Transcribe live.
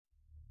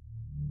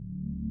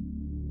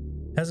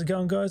How's it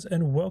going, guys,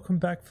 and welcome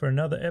back for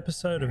another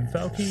episode of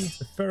Valki,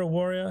 the Feral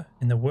Warrior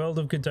in the world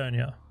of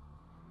Gedonia.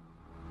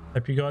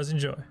 Hope you guys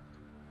enjoy.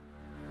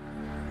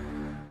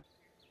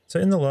 So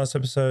in the last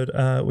episode,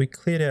 we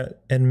cleared out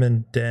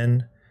Edmund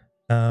Den,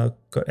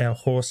 got our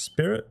horse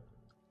Spirit,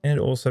 and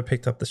also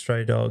picked up the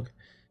stray dog.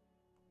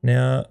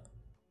 Now,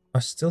 I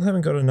still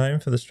haven't got a name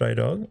for the stray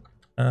dog.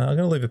 I'm going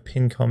to leave a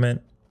pinned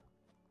comment,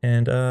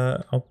 and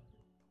I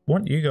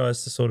want you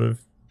guys to sort of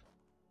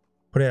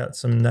put out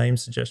some name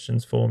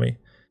suggestions for me,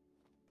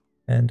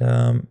 and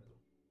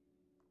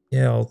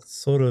yeah, I'll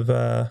sort of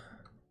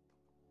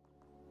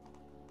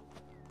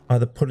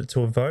either put it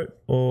to a vote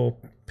or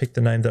pick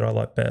the name that I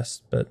like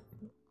best, but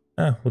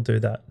we'll do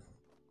that.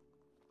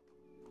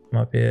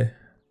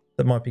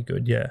 That might be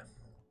good. Yeah,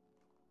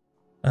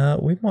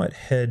 we might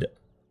head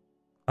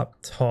up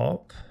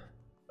top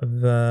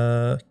of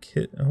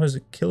what is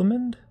it,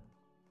 Kilmand?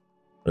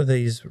 What are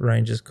these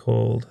ranges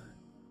called?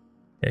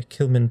 Yeah,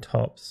 Kilmand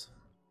Tops.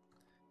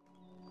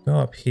 Go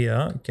up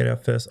here, get our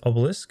first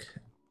obelisk.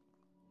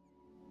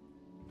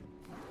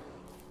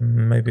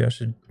 Maybe I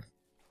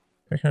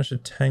reckon I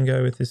should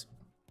tango with this.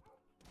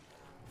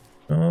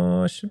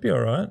 Oh, I should be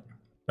alright.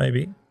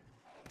 Maybe.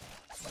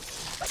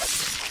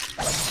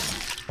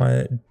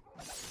 My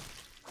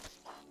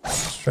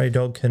stray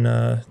dog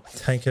can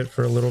tank it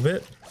for a little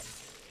bit.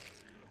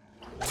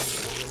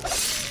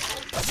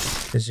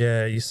 Because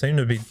yeah, you seem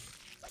to be...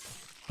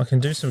 I can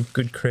do some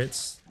good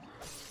crits.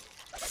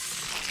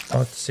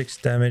 5 to 6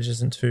 damage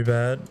isn't too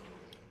bad.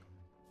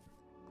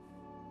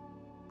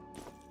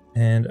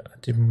 And I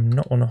did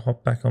not want to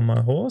hop back on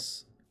my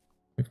horse.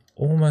 We've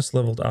almost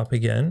leveled up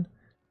again.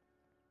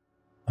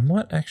 I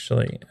might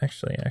actually,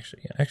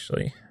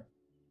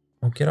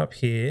 I'll get up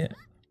here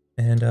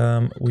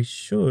and we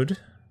should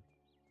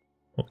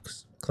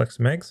collect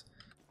some eggs.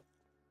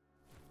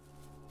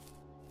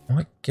 I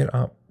might get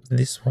up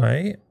this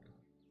way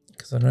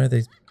because I know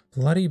these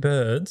bloody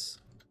birds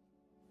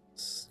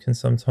can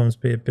sometimes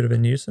be a bit of a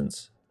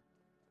nuisance.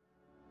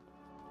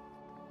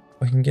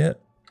 I can get...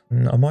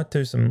 I might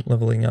do some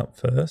leveling up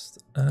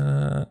first.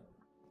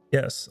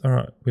 Yes,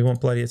 alright. We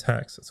want bloody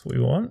attacks. That's what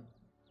we want.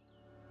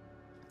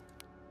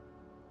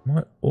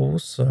 Might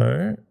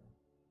also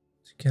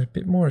get a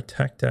bit more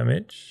attack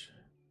damage.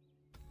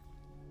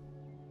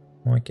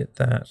 Might get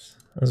that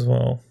as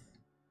well.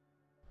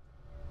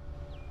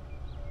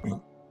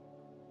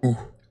 Ooh.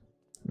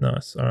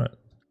 Nice, alright.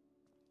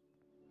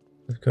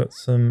 We've got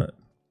some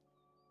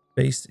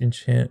beast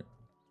enchantment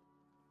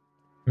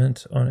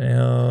on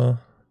our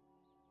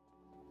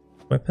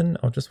weapon.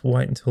 I'll just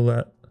wait until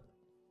that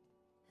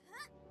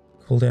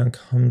cooldown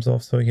comes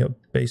off so we get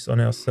beast on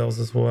ourselves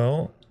as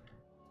well.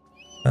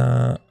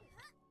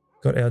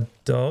 Got our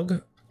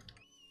dog.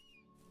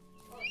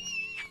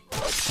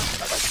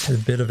 A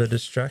bit of a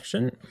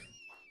distraction.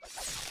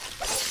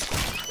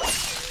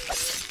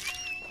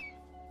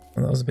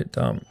 Well, that was a bit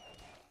dumb.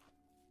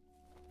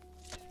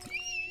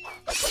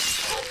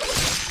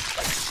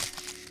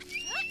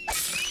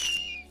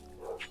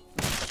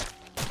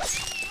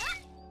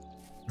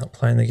 Not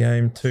playing the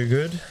game too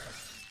good.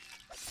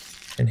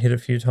 Can hit a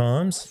few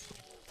times.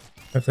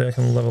 Hopefully I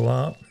can level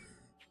up.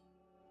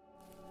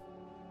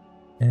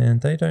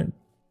 And they don't...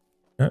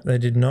 Nope, they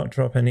did not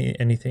drop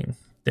anything.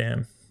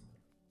 Damn.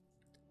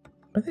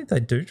 I think they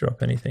do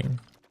drop anything.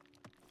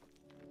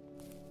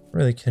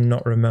 Really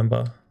cannot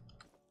remember.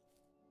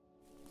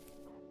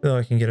 I feel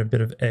like I can get a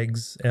bit of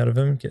eggs out of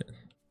them. So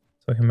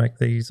I can make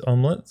these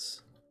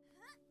omelets.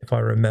 If I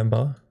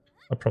remember.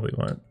 I probably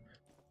won't.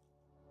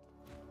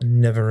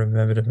 Never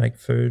remember to make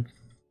food.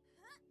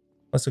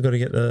 Plus I've got to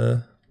get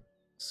the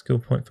skill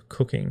point for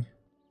cooking.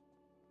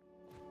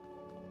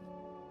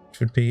 Which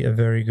would be a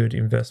very good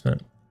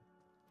investment.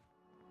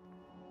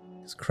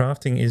 Because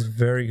crafting is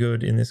very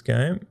good in this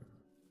game.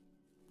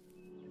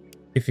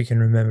 If you can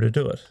remember to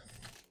do it.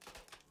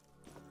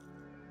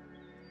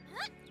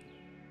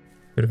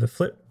 Bit of a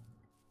flip.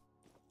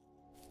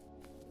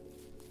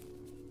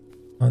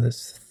 Oh,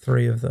 there's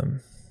 3 of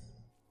them.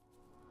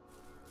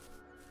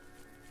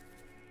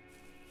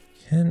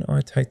 Can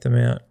I take them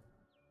out?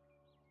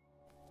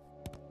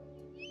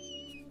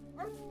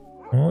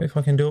 Well, if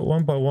I can do it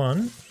one by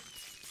one,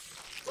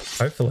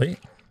 hopefully.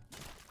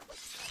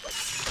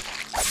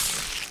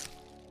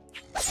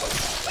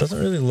 Doesn't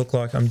really look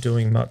like I'm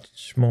doing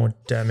much more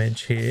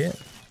damage here.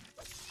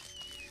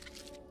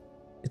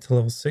 It's a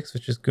level 6,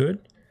 which is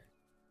good.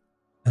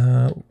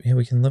 Yeah,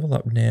 we can level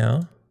up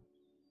now.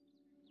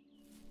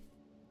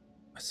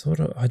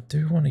 I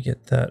do want to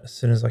get that as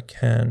soon as I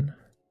can.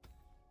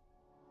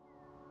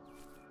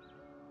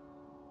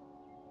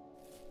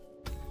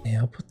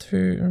 Yeah, I'll put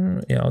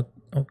 2. Yeah,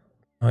 oh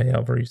yeah,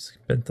 I've already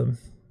spent them.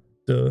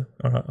 Duh.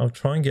 Alright, I'll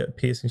try and get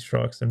piercing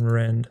strikes and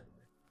rend.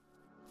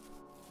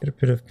 Get a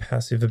bit of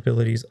passive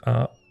abilities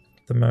up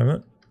at the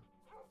moment.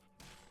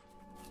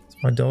 So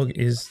my dog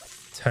is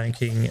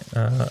tanking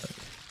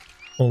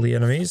all the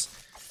enemies.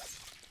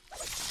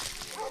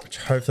 Which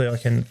hopefully I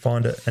can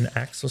find an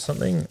axe or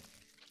something.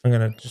 I'm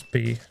going to just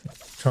be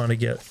trying to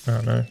get, I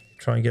don't know,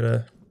 try and get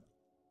a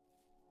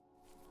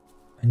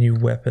a new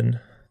weapon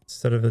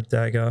instead of a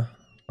dagger.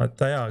 Like,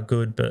 they are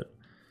good, but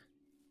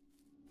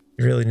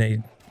you really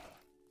need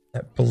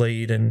that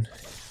bleed and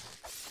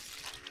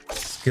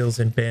skills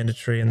in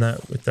banditry and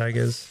that with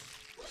daggers.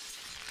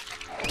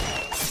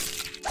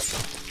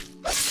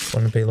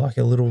 Want to be like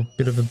a little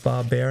bit of a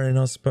barbarian,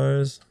 I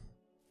suppose.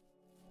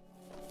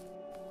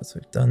 So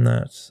we've done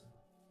that.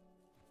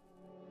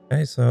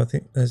 Okay, so I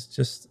think there's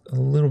just a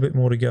little bit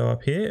more to go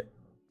up here.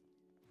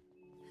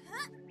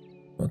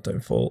 Oh,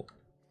 don't fall.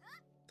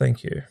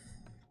 Thank you.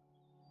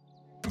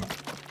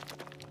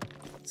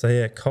 So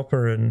yeah,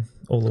 copper and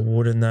all the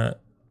wood in that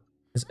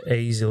is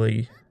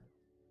easily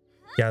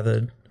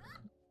gathered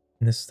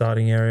in this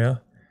starting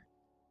area.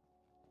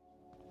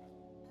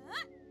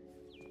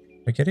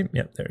 We get him?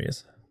 Yep, there he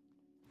is.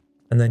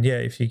 And then yeah,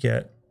 if you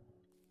get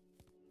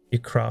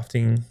your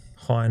crafting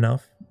high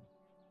enough,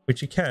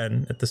 which you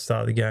can at the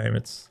start of the game,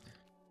 it's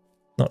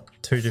not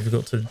too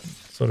difficult to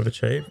sort of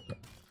achieve.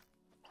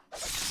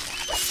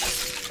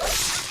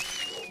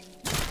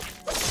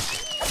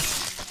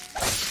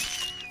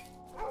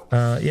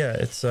 Yeah,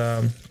 it's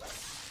can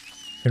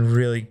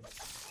really,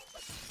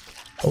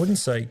 I wouldn't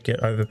say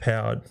get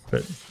overpowered,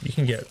 but you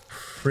can get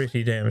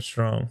pretty damn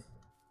strong.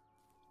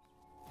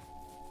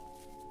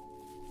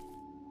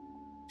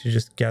 To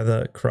just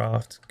gather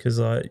craft, because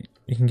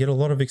you can get a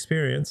lot of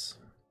experience.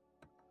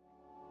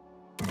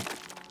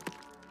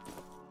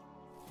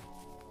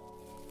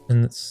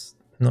 And it's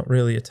not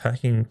really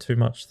attacking too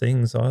much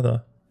things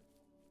either.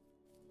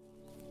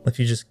 If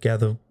you just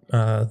gather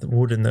the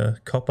wood and the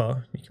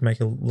copper, you can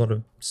make a lot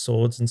of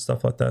swords and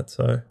stuff like that.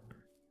 So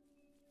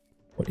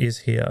what is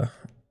here?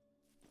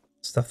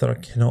 Stuff that I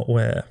cannot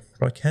wear,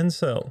 but I can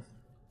sell.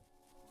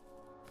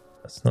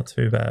 That's not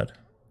too bad.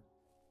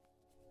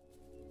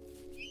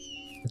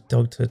 The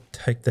dog to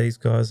take these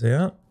guys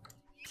out.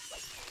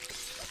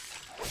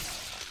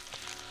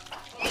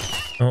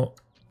 Oh.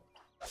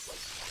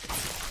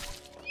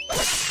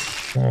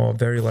 Oh,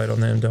 very late on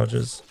them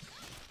dodges.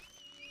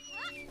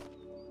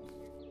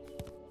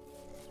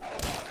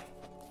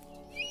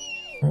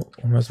 Oh,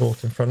 almost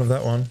walked in front of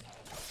that one.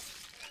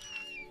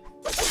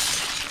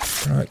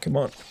 All right, come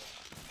on.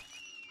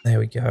 There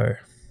we go.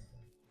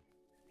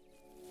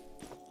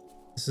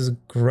 This is a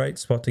great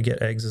spot to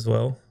get eggs as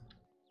well.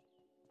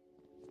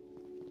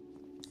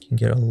 You can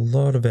get a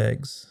lot of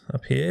eggs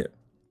up here.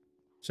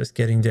 Just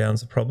getting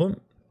down's a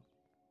problem.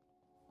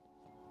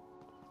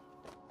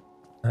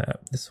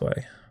 This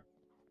way.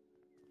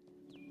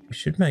 We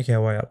should make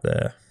our way up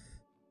there.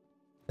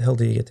 The hell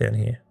do you get down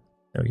here?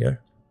 There we go.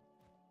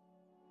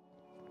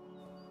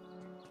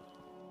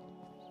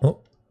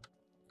 Oh.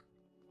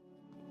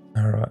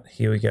 Alright,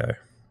 here we go.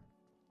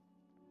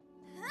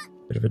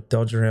 Bit of a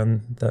dodge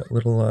around that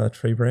little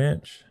tree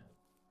branch.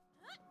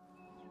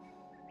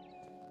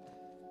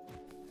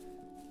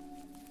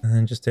 And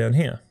then just down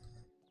here.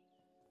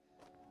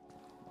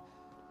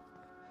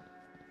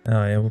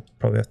 Oh yeah, we'll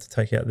probably have to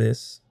take out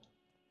this.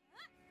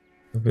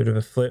 A bit of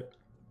a flip.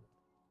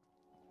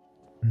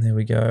 And there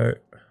we go.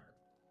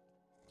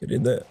 Get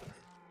in there.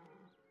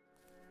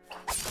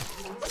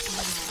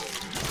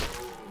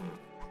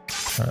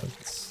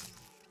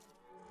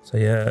 So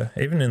yeah,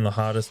 even in the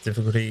hardest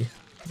difficulty,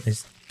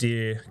 these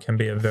deer can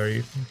be a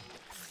very,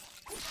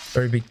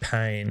 very big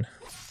pain.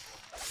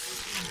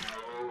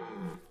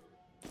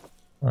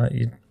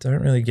 You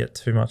don't really get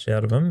too much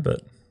out of them,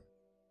 but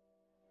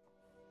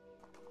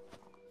I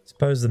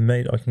suppose the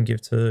meat I can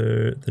give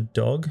to the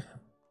dog.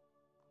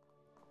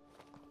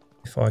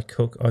 If I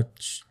cook, I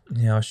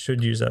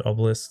should use that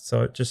obelisk,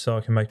 so just so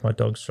I can make my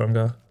dog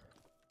stronger.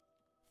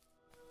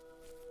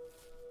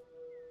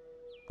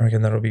 I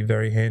reckon that'll be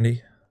very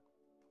handy.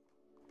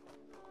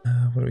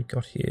 What do we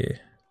got here?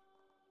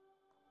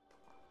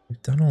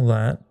 We've done all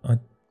that. I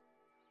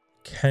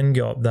can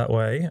go up that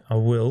way. I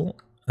will.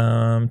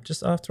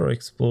 Just after I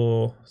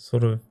explore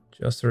sort of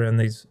just around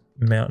these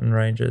mountain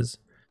ranges.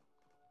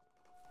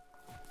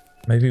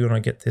 Maybe when I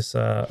get this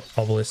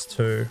obelisk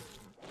too.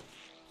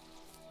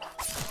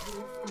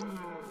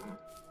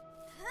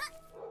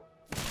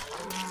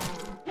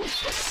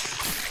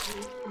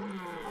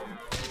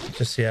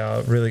 Just yeah,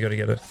 I really got to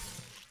get a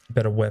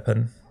better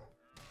weapon.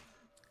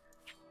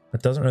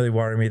 It doesn't really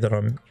worry me that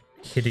I'm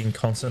hitting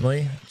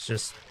constantly. It's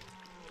just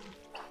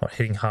not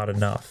hitting hard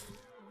enough.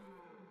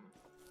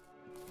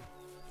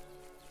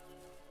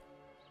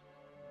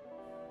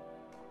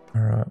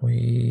 All right,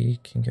 we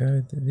can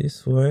go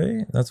this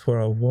way. That's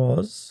where I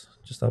was,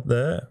 just up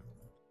there.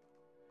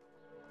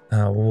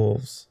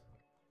 Wolves.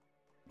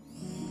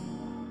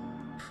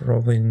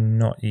 Probably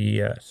not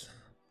yet.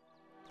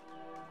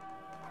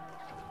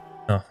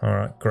 Oh, all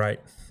right, great.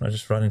 I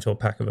just run into a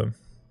pack of them.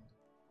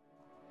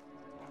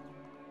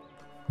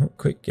 Oh,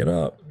 quick, get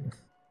up.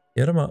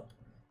 Get them up.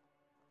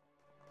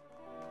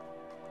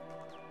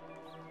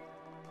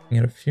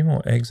 Get a few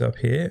more eggs up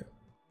here.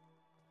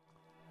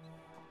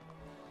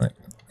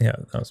 Yeah,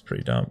 that was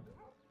pretty dumb.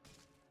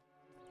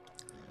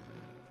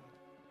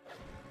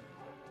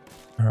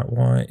 All right,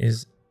 why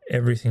is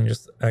everything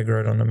just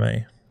aggroed onto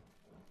me?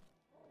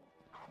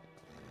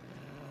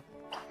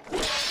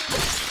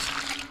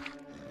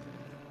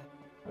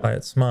 Play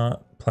it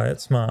smart. Play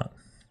it smart.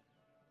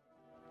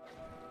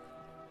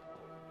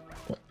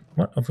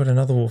 What? I've got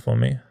another wolf on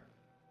me.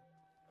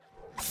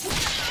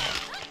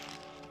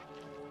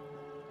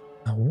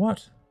 Oh,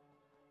 what?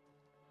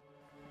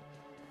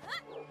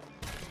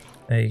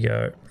 There you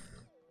go.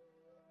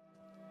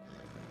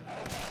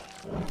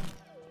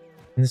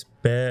 And this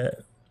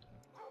bear...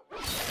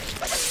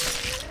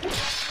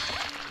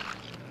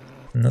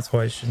 And that's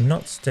why he should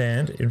not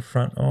stand in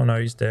front. Oh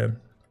no, he's dead.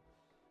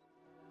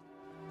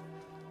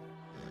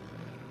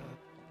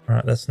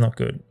 Alright, that's not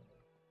good.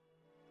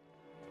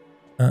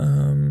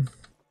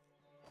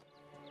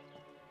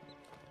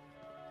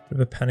 Bit of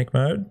a panic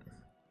mode.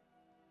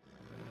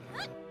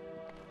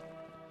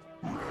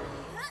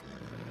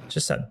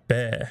 Just that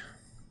bear.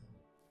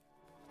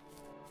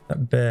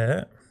 That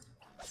bear.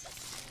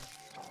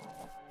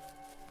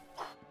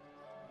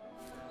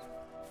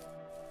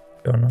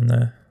 Going on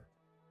there.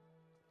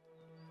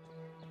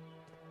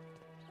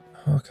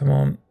 Oh, come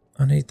on.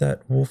 I need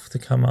that wolf to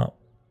come up.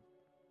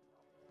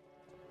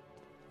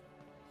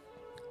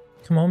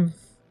 Come on.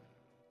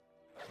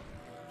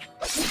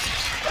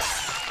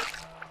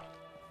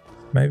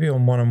 Maybe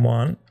on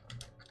 1-on-1.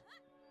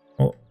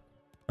 Oh,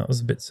 that was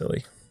a bit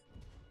silly.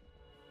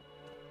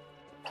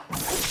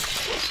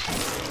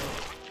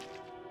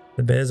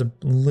 The bear's a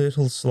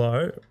little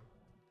slow.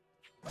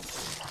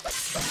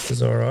 Which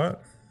is alright.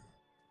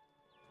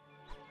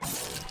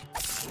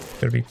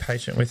 Gotta be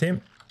patient with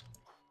him.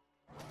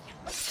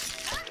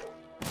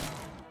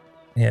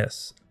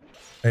 Yes.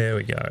 There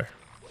we go.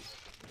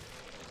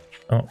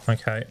 Oh,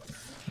 okay.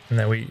 And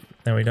now we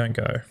don't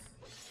go.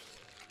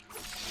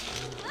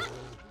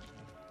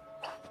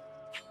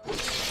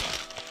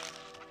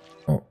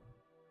 Oh,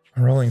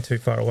 I'm rolling too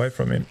far away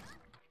from him.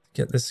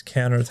 Get this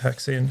counter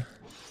attacks in.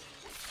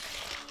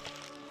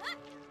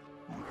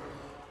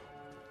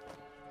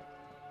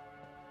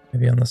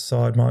 Maybe on the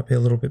side might be a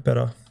little bit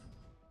better.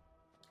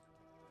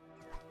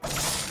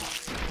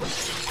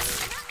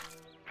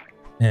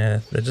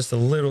 Yeah, they're just a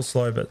little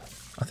slow, but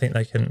I think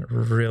they can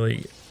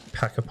really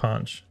pack a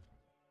punch.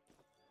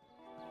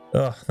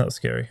 Oh, that was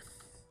scary.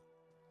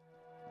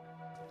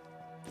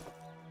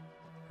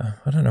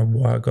 I don't know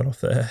why I got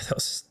off there. That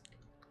was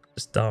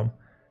just dumb.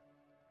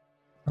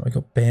 Oh, we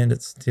got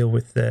bandits to deal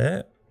with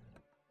there.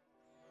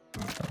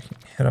 I can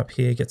head up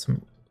here, get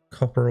some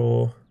copper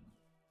ore.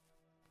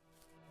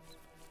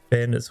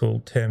 Bandits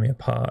will tear me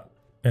apart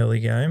early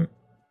game.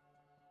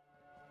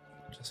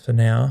 Just for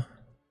now.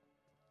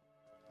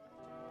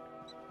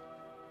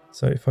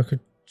 So if I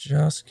could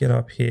just get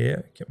up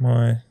here, get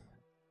my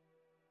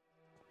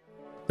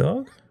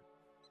dog.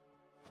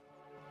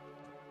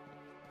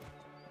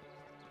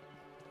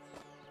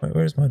 Wait,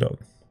 where's my dog?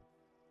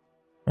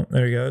 Oh,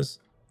 there he goes.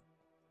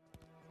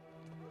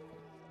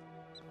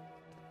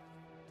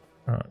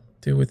 Alright,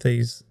 deal with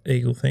these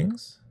eagle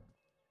things.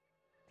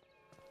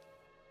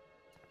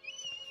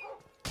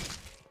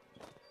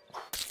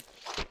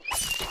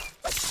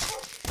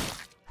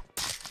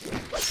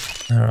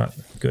 Alright,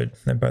 good.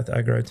 They're both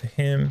aggro to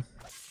him.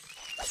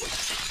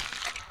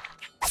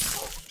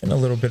 And a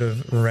little bit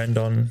of rend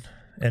on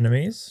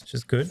enemies, which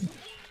is good.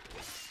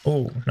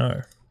 Oh,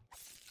 no.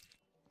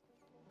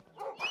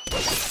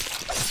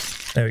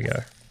 There we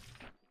go.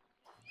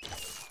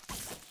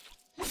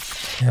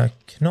 Now, I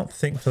cannot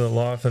think for the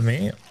life of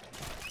me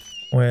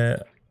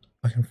where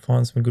I can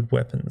find some good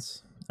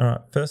weapons.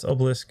 Alright, first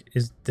obelisk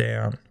is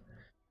down.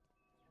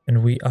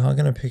 And we are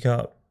going to pick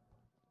up...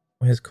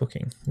 Where's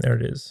cooking? There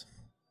it is.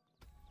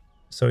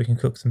 So we can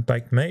cook some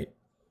baked meat.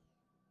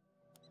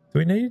 Do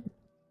we need...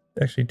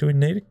 Actually, do we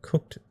need it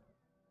cooked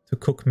to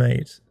cook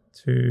meat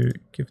to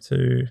give to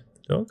the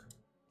dog?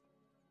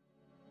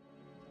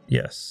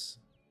 Yes.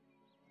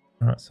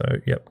 Alright, so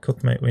yep,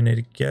 cooked meat we need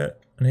to get.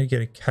 I need to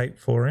get a cape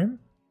for him.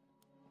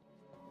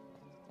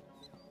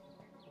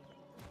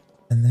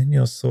 And then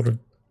you're sort of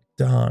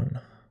done.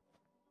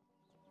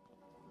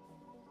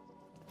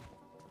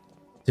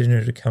 Do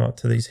need to come up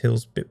to these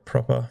hills a bit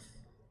proper.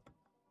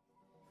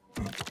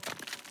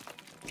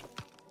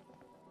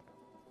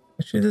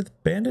 Actually, did the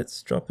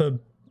bandits drop a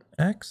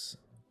axe?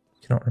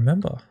 Cannot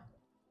remember.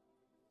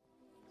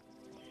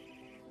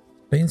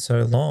 Been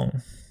so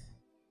long.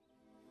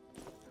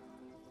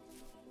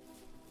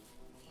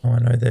 Oh, I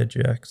know they're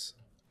jacks.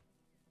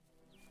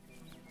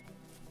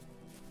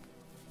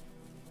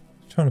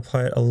 Trying to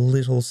play it a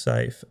little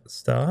safe at the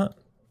start.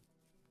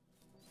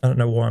 I don't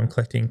know why I'm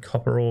collecting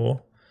copper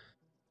ore.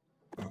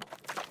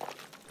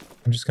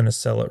 I'm just going to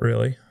sell it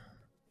really.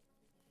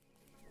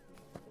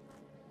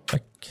 I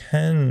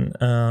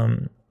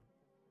can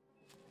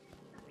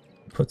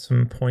put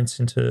some points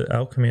into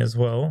alchemy as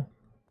well.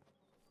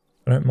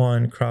 I don't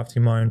mind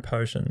crafting my own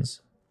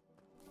potions.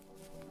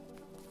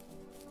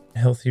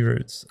 Healthy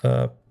roots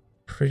are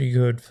pretty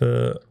good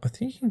for... I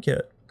think you can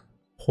get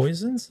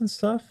poisons and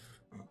stuff.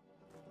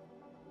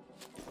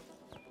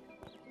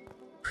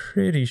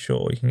 Pretty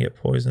sure you can get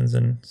poisons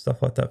and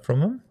stuff like that from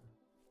them.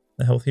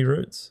 The healthy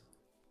roots.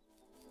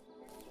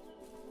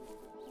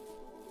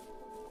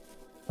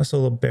 Plus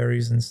all the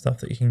berries and stuff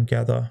that you can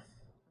gather.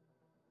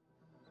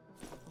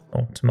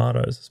 or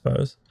tomatoes, I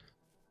suppose.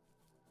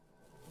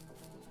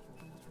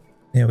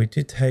 Yeah, we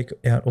did take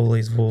out all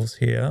these wolves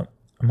here.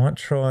 I might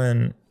try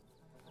and...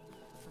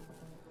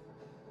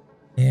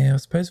 Yeah, I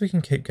suppose we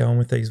can keep going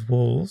with these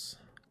wolves.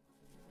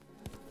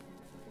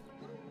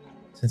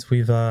 Since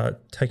we've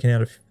taken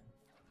out a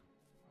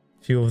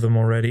few of them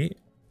already.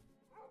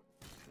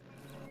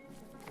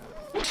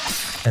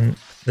 And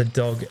the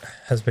dog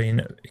has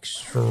been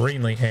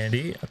extremely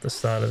handy at the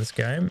start of this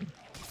game.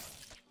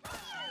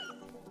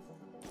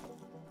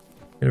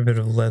 Get a bit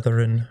of leather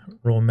and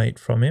raw meat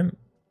from him.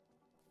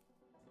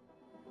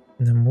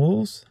 And then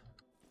wolves.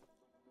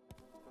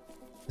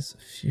 There's a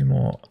few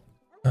more.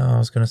 Oh, I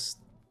was going to...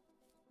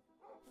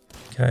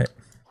 Okay.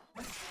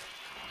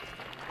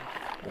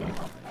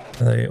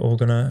 Are they all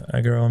going to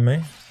aggro on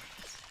me?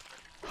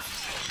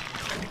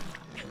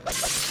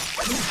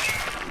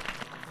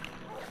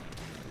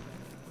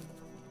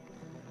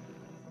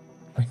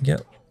 I can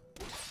get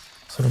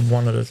sort of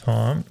one at a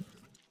time.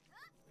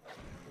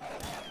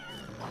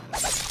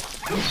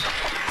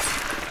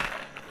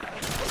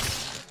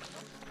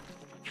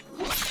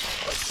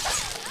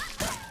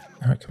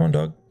 Alright, come on,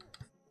 dog.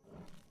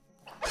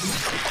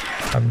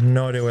 I have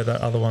no idea where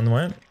that other one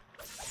went.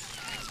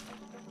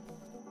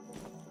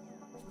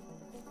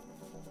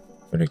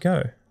 Where'd it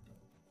go?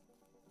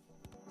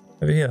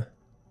 Over here.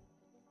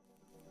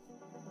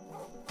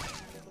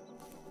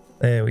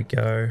 There we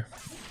go.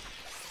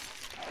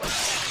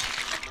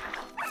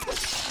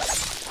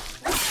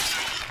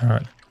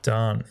 Alright,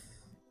 done.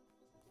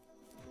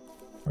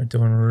 We're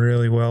doing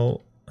really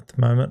well at the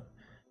moment.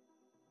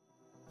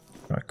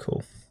 Alright,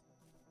 cool.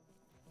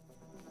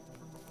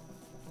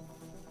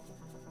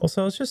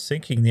 Also, I was just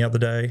thinking the other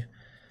day,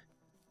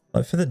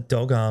 like for the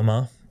dog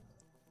armor,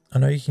 I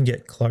know you can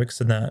get cloaks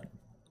and that,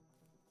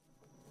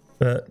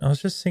 but I was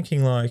just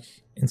thinking like,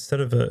 instead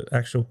of an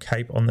actual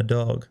cape on the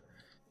dog,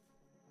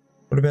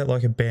 what about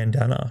like a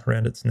bandana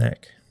around its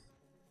neck?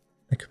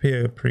 It could be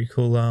a pretty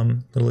cool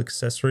little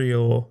accessory,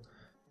 or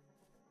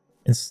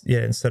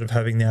yeah, instead of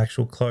having the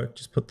actual cloak,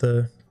 just put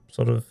the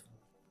sort of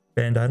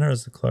bandana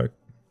as the cloak.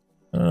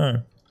 I don't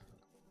know.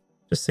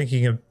 Just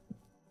thinking of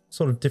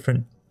sort of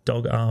different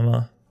dog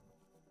armor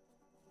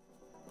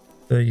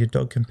for your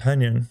dog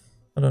companion.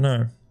 I don't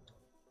know.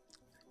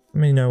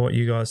 Let me know what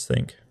you guys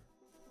think.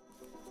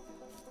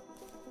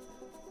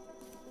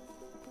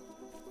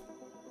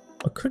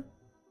 I could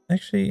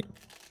actually,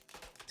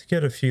 to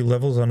get a few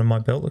levels under my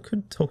belt, I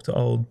could talk to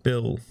old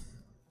Bill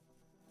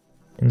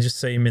and just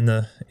see him in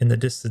the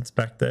distance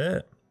back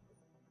there.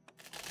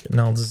 Getting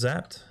old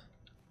zapped.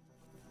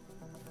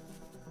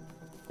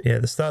 Yeah,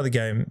 the start of the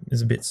game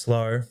is a bit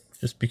slow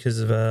just because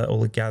of all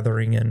the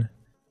gathering and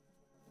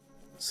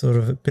sort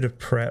of a bit of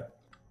prep.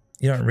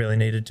 You don't really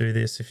need to do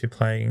this if you're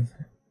playing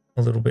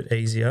a little bit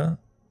easier.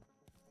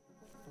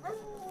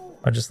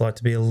 I just like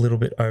to be a little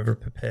bit over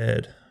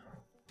prepared.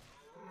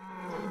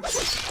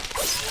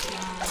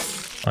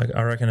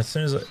 I reckon as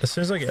soon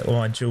as I get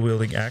my dual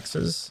wielding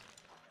axes,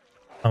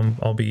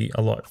 I'll be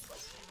a lot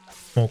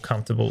more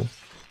comfortable.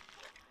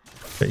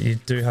 But you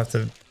do have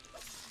to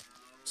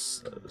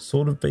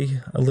sort of be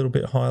a little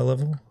bit higher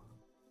level.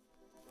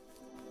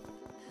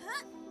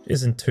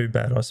 Isn't too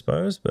bad, I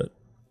suppose, but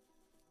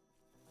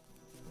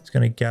just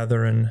going to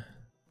gather and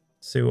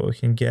see what we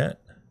can get.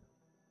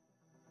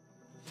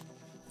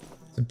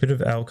 A bit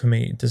of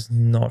alchemy does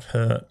not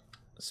hurt,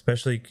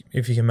 especially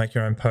if you can make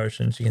your own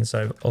potions. You can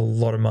save a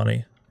lot of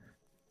money.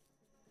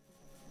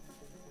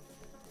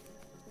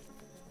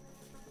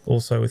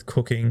 Also with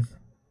cooking,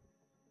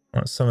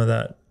 like some of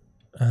that,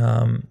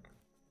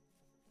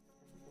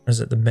 is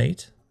it the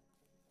meat?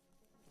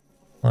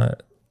 Like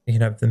you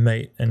can have the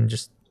meat and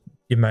just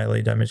your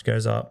melee damage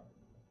goes up.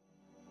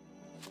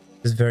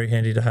 It's very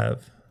handy to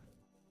have.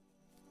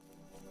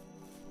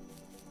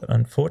 But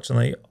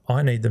unfortunately,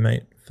 I need the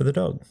meat for the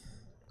dog.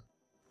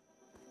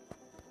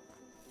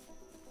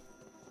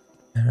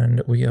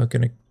 And we are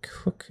going to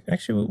cook.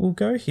 Actually, we'll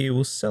go here.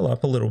 We'll sell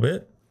up a little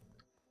bit.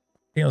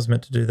 I think I was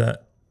meant to do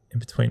that in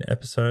between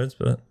episodes,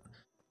 but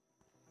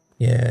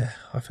yeah,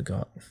 I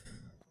forgot.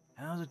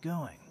 How's it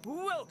going?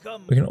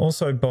 Welcome. We can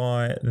also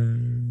buy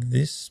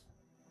this.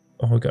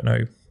 Oh, we got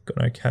no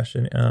cash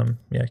in.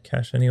 Yeah,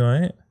 cash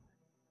anyway.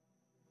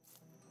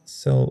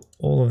 Sell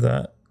all of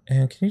that.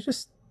 And can you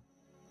just?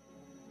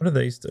 What do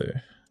these do?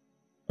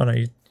 Oh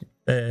no,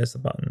 there's the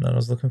button that I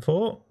was looking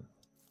for.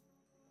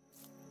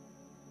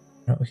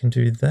 Right, we can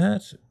do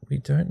that. We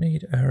don't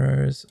need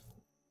arrows.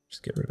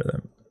 Just get rid of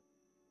them.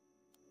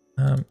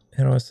 How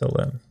do I sell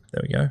them?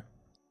 There we go.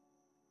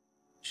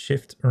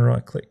 Shift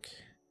right click.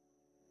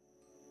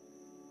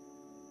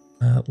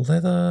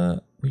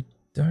 Leather, we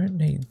don't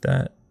need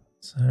that.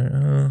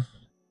 So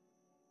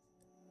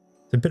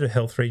it's a bit of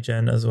health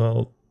regen as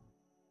well.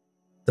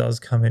 Does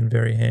come in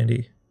very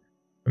handy.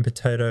 And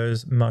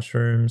potatoes,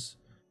 mushrooms.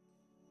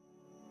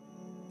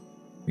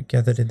 We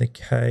gathered in the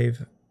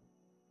cave.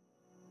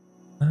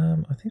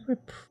 I think we're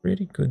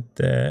pretty good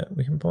there.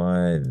 We can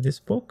buy this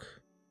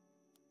book.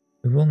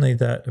 We will need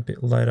that a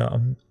bit later.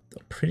 I'm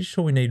pretty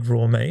sure we need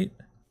raw meat.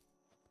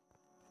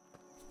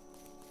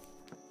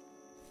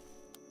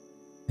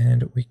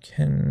 And we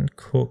can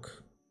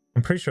cook.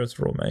 I'm pretty sure it's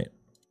raw meat.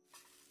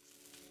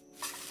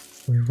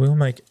 We will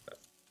make a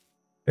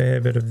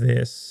fair bit of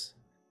this.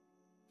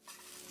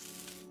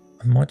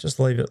 I might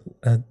just leave it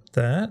at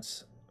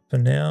that. For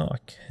now, I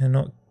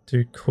cannot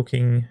do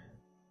cooking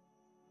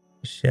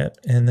just yet.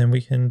 And then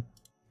we can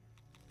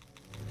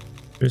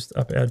boost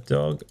up our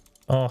dog.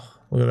 Oh,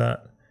 look at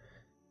that.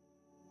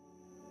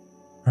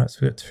 All right, so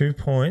we've got 2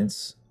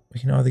 points. We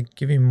can either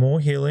give him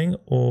more healing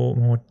or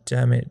more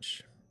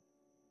damage.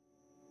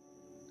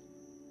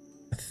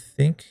 I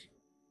think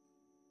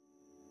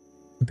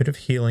a bit of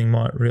healing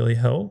might really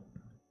help.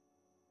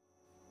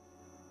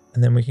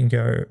 And then we can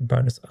go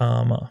bonus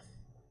armor.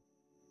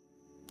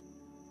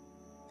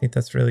 I think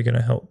that's really going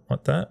to help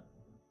like that.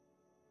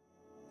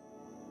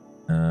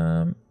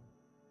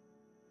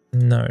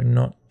 No,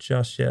 not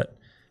just yet.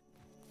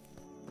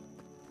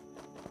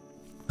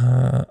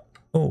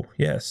 Oh,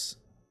 yes.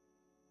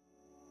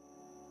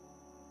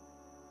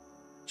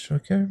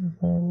 Should I go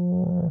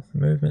more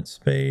movement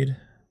speed?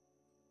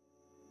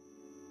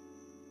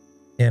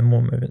 Yeah,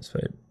 more movement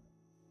speed.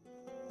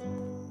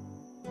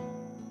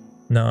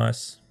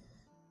 Nice.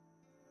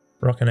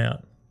 Rocking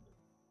out.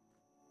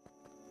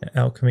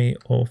 Alchemy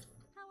or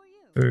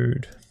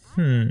food.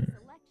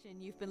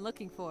 You've been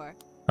looking for.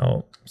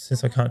 Oh,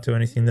 since I can't do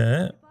anything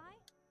there,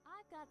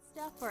 I've got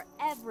stuff for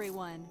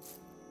everyone.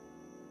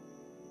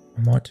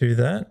 I might do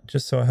that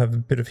just so I have a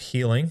bit of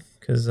healing,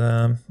 because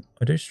I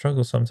do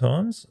struggle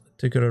sometimes. I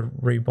do got to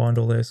rebind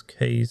all those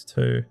keys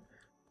too.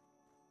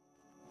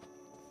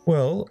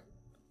 Well,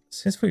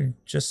 since we've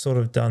just sort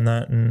of done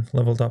that and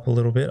leveled up a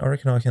little bit, I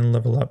reckon I can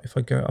level up if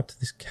I go up to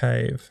this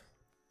cave.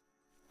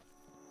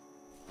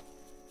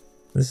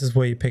 This is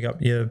where you pick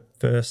up your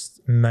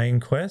first main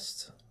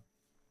quest.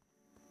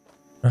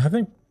 I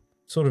haven't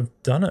sort of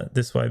done it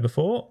this way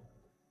before.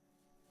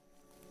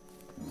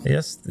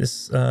 Yes,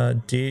 this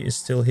deer is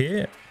still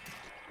here.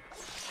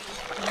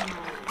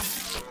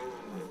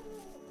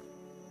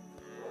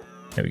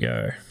 There we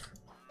go.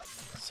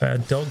 So our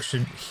dog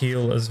should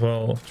heal as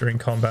well during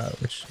combat,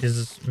 which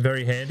is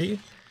very handy.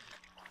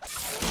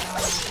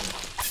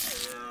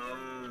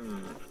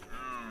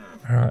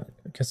 Alright,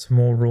 get some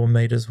more raw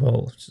meat as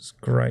well, which is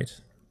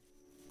great.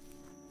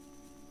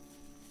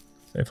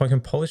 So if I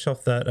can polish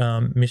off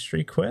that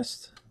mystery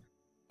quest,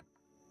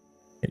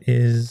 it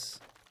is...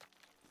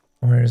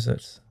 Where is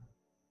it?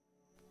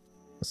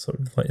 Sort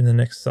of like in the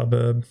next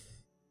suburb.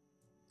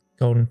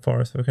 Golden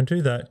Forest. So I can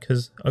do that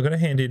because I got to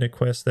hand in a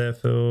quest there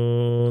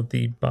for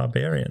the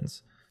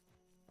barbarians.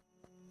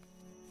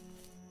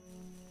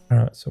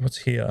 Alright, so what's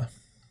here?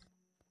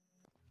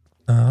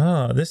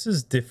 Ah, this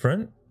is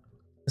different.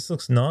 This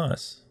looks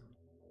nice.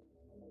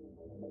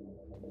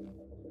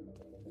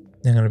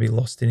 I'm going to be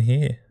lost in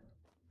here.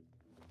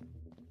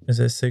 Is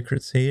there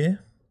secrets here?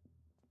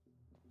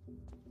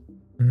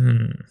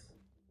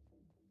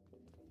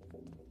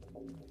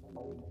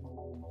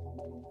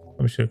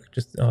 We should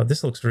just... Oh,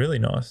 this looks really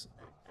nice.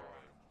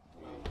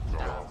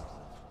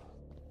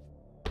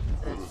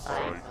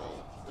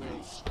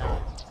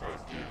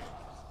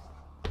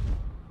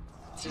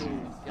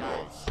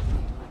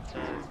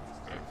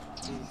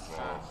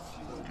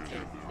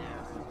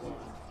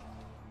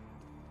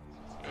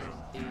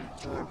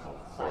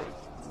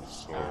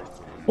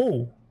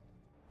 Oh!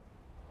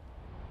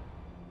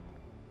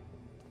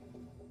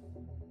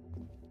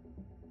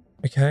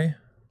 Okay.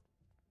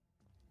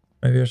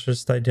 Maybe I should have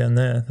stayed down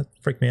there. That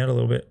freaked me out a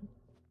little bit.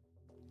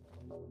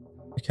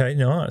 Okay,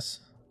 nice.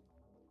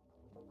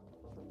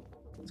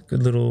 It's a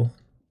good little...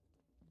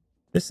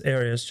 This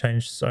area has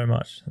changed so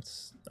much.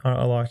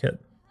 I like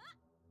it.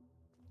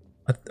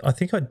 I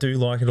think I do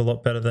like it a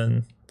lot better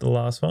than the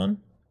last one.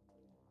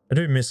 I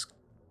do miss,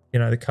 you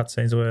know, the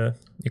cutscenes where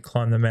you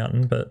climb the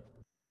mountain, but,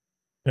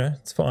 you know,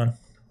 it's fine.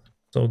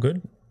 It's all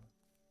good.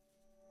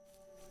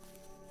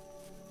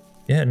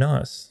 Yeah,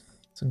 nice.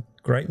 It's a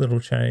great little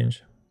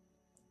change.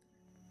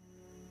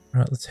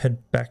 All right, let's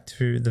head back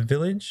to the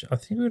village. I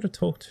think we're going to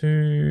talk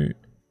to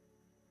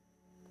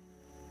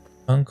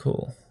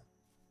Uncle.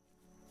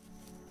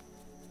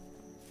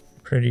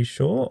 Pretty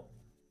sure.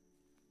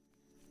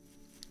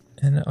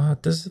 And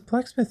does the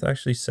blacksmith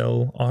actually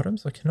sell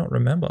items? I cannot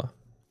remember.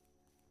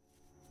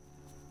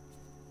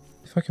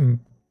 If I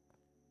can...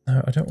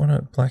 No, I don't want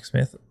a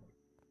blacksmith.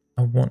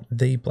 I want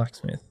the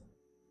blacksmith.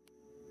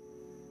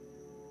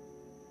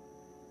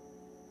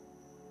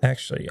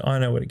 Actually, I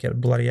know where to get a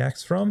bloody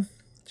axe from.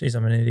 Jeez,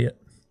 I'm an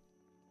idiot.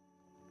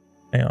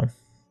 Hang on.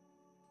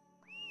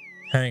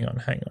 Hang on.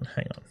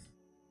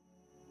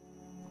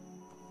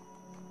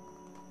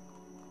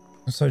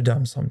 I'm so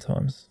dumb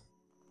sometimes.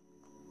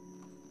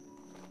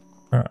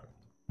 Alright.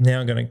 Now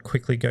I'm going to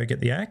quickly go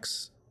get the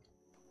axe.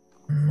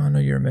 I know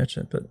you're a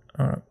merchant, but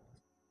alright.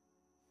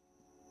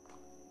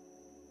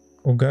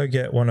 We'll go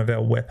get one of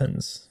our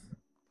weapons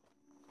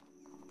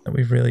that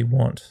we really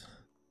want.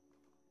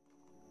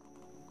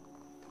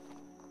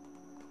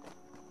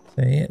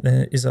 So yeah,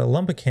 there is a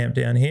lumber camp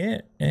down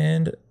here,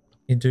 and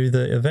you do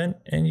the event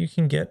and you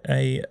can get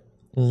a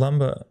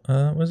lumberjack's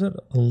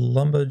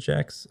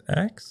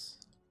axe?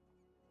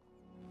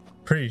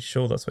 pretty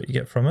sure that's what you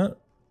get from it.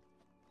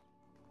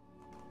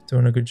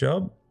 Doing a good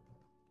job.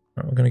 All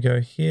right, we're going to go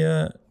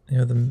here.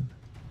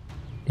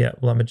 Yeah,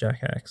 lumberjack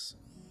axe.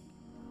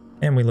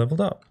 And we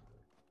leveled up.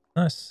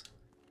 Nice.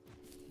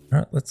 All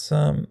right, let's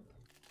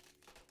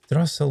did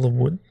I sell the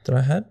wood that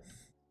I had?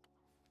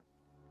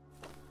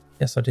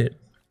 Yes, I did.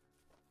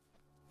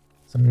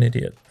 I'm an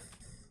idiot.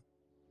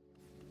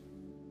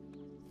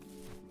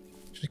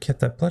 Should have kept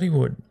that bloody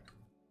wood.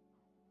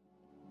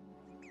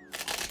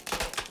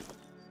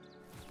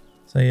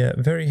 So yeah,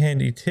 very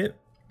handy tip.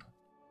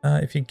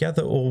 If you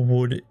gather all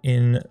wood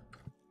in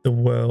the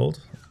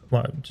world,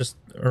 like just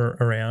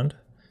around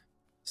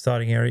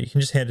starting area, you can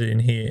just hand it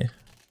in here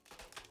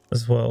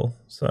as well.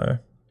 So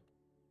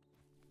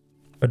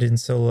if I didn't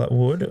sell that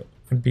wood,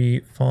 it'd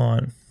be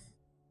fine.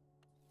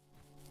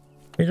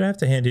 You don't have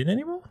to hand in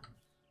anymore?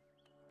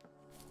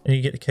 And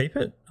you get to keep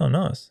it? Oh,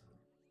 nice.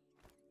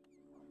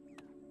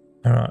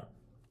 Alright.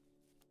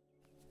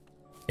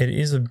 It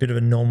is a bit of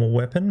a normal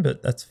weapon,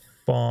 but that's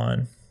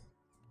fine.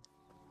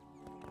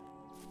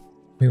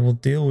 We will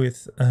deal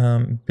with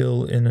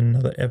Bill in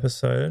another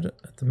episode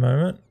at the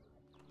moment.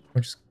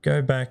 We'll just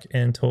go back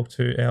and talk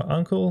to our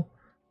uncle.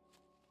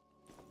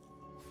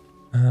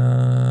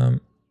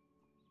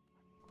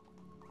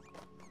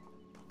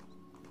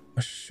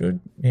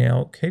 Yeah,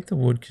 I'll keep the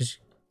wood because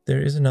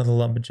there is another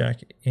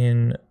lumberjack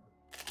in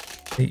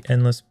the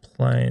Endless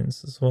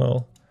Plains as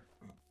well.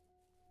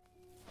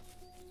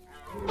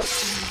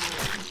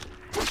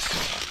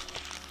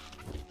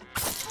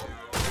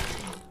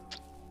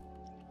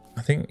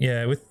 I think,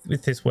 yeah,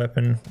 with this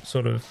weapon,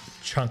 sort of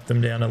chunk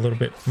them down a little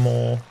bit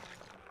more.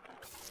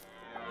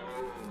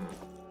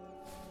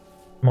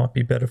 Might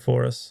be better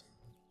for us.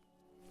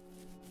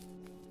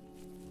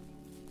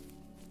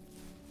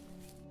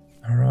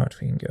 Alright,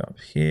 we can go up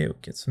here, we'll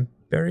get some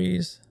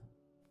berries.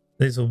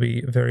 These will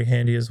be very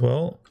handy as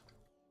well.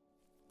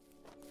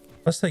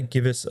 Plus they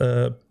give us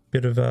a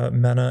bit of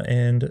mana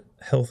and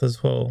health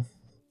as well.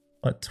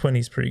 Like 20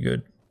 is pretty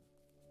good.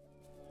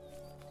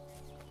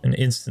 And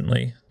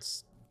instantly,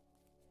 it's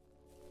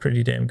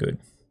pretty damn good.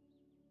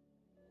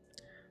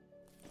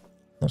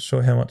 Not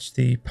sure how much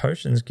the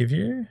potions give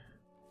you.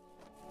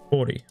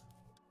 40.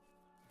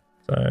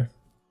 So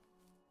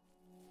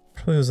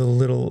probably was a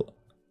little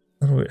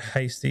bit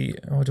hasty.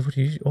 Oh, what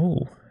do you?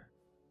 Oh,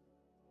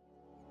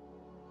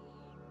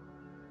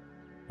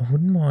 I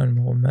wouldn't mind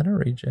more mana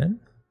regen.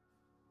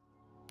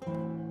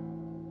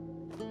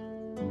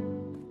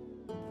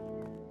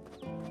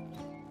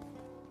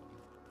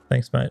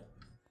 Thanks, mate.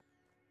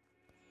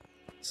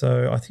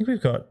 So I think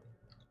we've got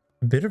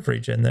a bit of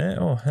regen there.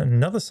 Oh,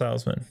 another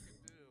salesman.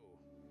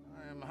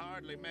 I am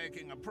hardly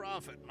making a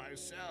profit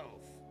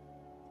myself.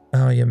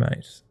 Oh, yeah,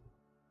 mate.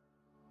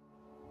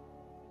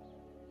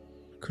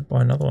 Could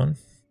buy another one.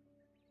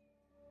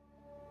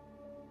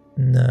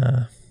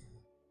 Nah.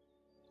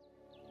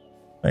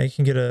 Oh, you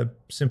can get a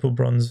simple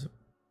bronze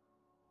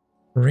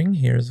ring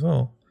here as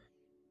well.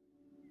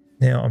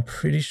 Now, I'm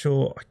pretty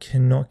sure I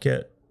cannot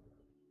get...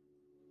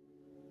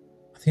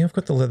 I think I've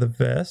got the leather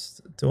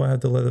vest. Do I have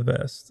the leather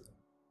vest?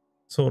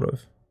 Sort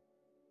of.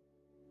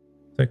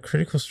 So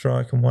critical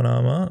strike and 1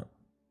 armor.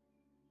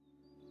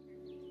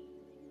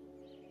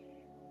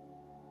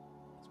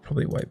 It's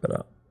probably way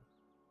better.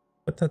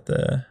 Put that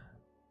there.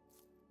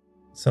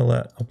 Sell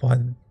that. I'll buy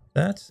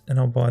that and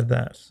I'll buy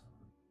that.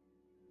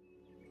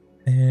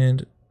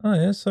 And oh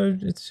yeah, so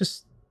it's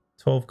just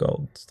 12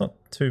 gold. It's not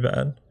too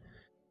bad.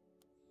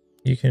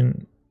 You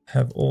can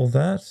have all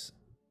that.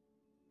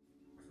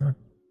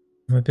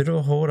 I'm a bit of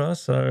a hoarder,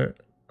 so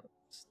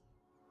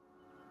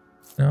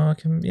no, I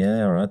can,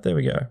 yeah, all right, there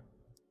we go.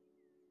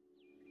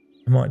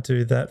 I might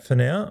do that for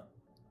now.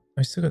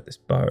 I still got this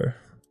bow.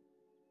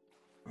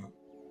 I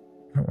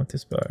don't want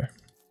this bow.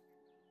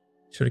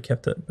 Should have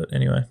kept it, but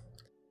anyway.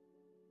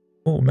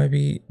 Oh,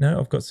 maybe, no,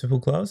 I've got simple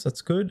gloves.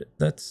 That's good.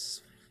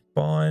 That's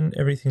fine.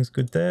 Everything's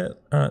good there.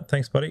 All right,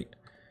 thanks, buddy.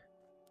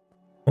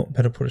 Oh,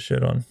 better put a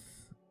shirt on.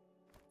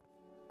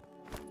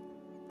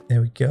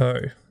 There we go.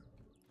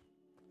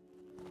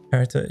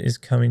 Character is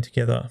coming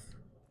together.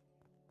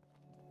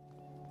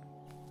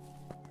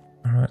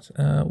 All right,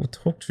 we'll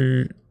talk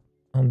to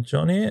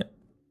John here.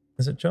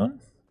 Is it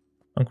John?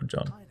 Uncle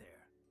John. Hi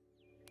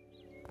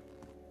there.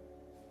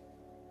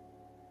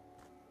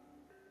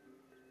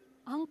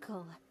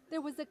 Uncle, there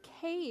was a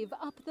cave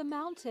up the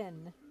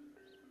mountain.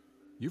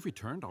 You've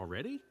returned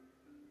already?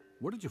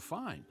 What did you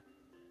find?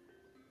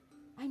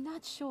 I'm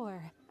not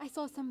sure. I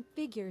saw some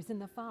figures in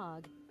the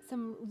fog,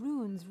 some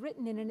runes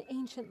written in an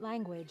ancient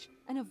language,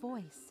 and a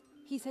voice.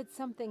 He said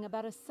something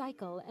about a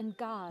cycle and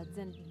gods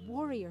and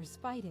warriors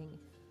fighting.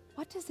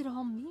 What does it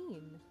all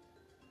mean?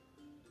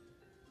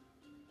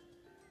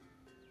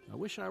 I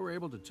wish I were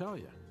able to tell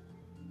you.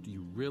 Do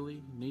you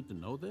really need to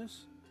know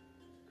this?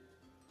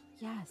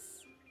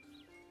 Yes.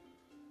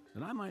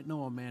 Then I might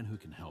know a man who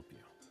can help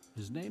you.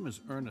 His name is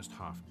Ernest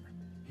Hoffner.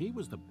 He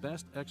was the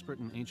best expert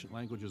in ancient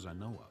languages I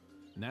know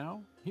of.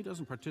 Now, he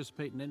doesn't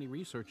participate in any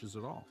researches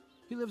at all.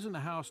 He lives in a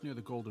house near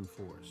the Golden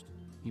Forest.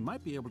 He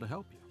might be able to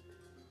help you.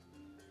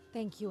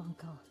 Thank you,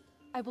 Uncle.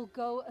 I will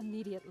go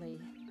immediately.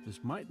 This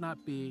might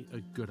not be a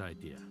good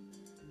idea.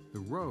 The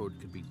road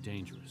could be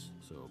dangerous,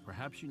 so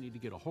perhaps you need to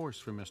get a horse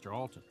from Mr.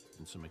 Alton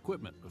and some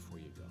equipment before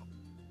you go.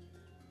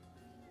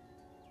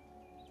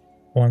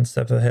 One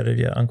step ahead of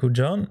your Uncle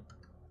John.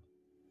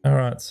 All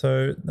right,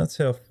 so that's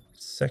our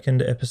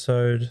second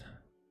episode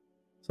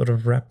sort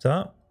of wrapped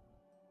up.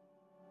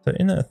 So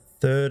in the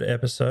third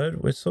episode,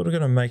 we're sort of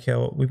going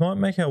to we might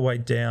make our way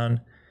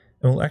down,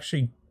 and we'll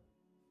actually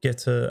get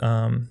to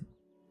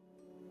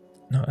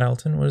not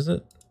Alton, what is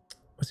it?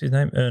 What's his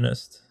name?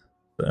 Ernest.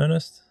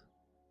 Ernest?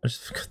 I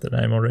just forgot the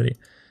name already.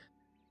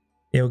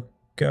 Yeah, we'll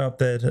go up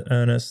there to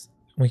Ernest.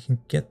 We can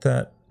get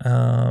that.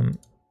 Oh,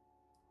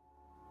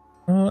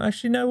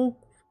 actually, no,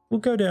 we'll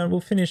go down.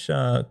 We'll finish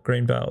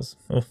Greenvale's.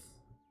 Oh,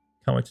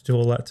 can't wait to do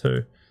all that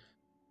too.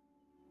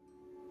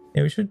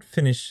 Yeah, we should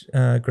finish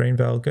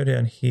Greenvale. Go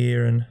down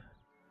here and.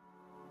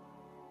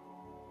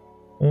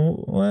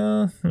 Oh,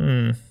 well,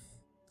 a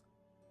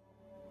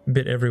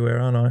bit everywhere,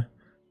 aren't I?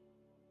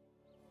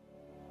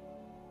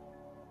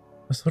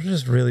 I sort of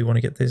just really want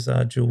to get this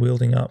dual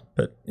wielding up,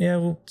 but yeah,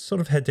 we'll sort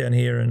of head down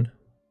here and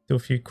do a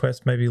few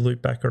quests, maybe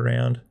loop back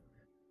around,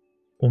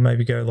 or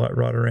maybe go like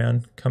right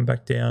around, come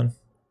back down,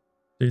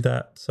 do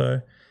that.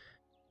 So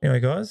anyway,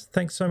 guys,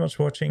 thanks so much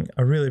for watching.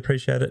 I really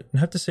appreciate it, and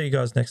hope to see you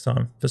guys next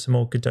time for some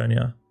more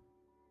Gedonia.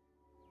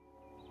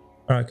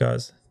 All right,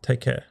 guys,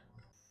 take care.